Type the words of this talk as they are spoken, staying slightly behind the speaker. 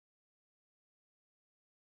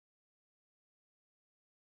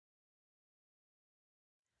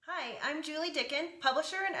Hi, I'm Julie Dickin,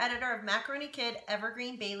 publisher and editor of Macaroni Kid,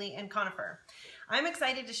 Evergreen, Bailey, and Conifer. I'm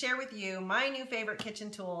excited to share with you my new favorite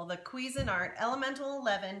kitchen tool, the Cuisinart Elemental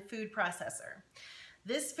 11 food processor.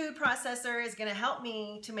 This food processor is going to help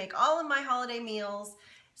me to make all of my holiday meals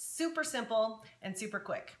super simple and super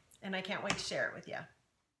quick, and I can't wait to share it with you.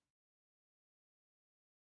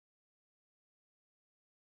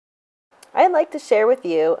 I'd like to share with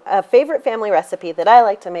you a favorite family recipe that I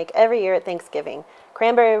like to make every year at Thanksgiving,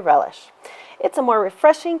 cranberry relish. It's a more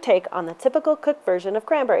refreshing take on the typical cooked version of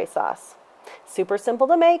cranberry sauce. Super simple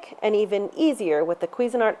to make and even easier with the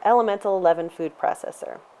Cuisinart Elemental 11 food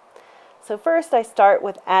processor. So first I start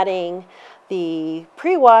with adding the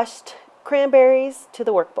pre-washed cranberries to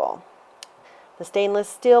the work bowl. The stainless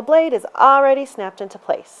steel blade is already snapped into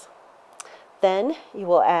place. Then you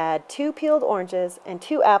will add 2 peeled oranges and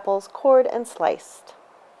 2 apples cored and sliced.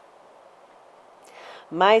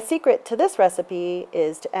 My secret to this recipe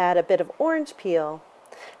is to add a bit of orange peel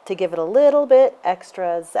to give it a little bit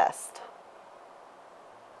extra zest.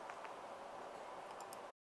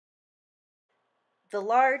 The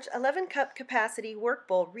large 11-cup capacity work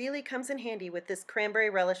bowl really comes in handy with this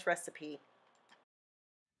cranberry relish recipe.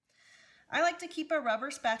 I like to keep a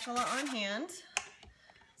rubber spatula on hand.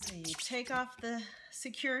 So you take off the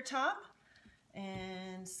secure top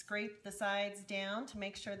and scrape the sides down to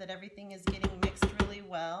make sure that everything is getting mixed really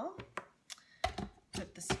well.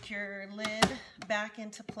 Put the secure lid back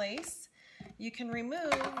into place. You can remove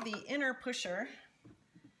the inner pusher,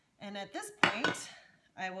 and at this point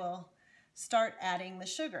I will start adding the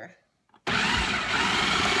sugar.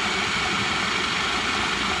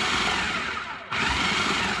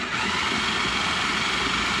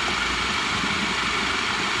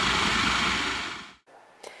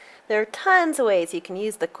 There are tons of ways you can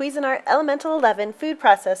use the Cuisinart Elemental 11 food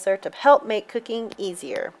processor to help make cooking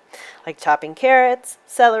easier, like chopping carrots,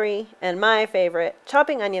 celery, and my favorite,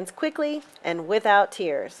 chopping onions quickly and without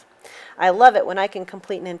tears. I love it when I can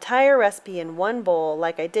complete an entire recipe in one bowl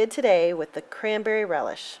like I did today with the cranberry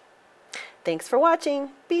relish. Thanks for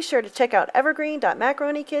watching. Be sure to check out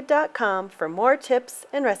evergreen.macaronikid.com for more tips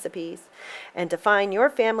and recipes and to find your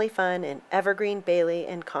family fun in Evergreen, Bailey,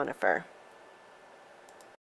 and Conifer.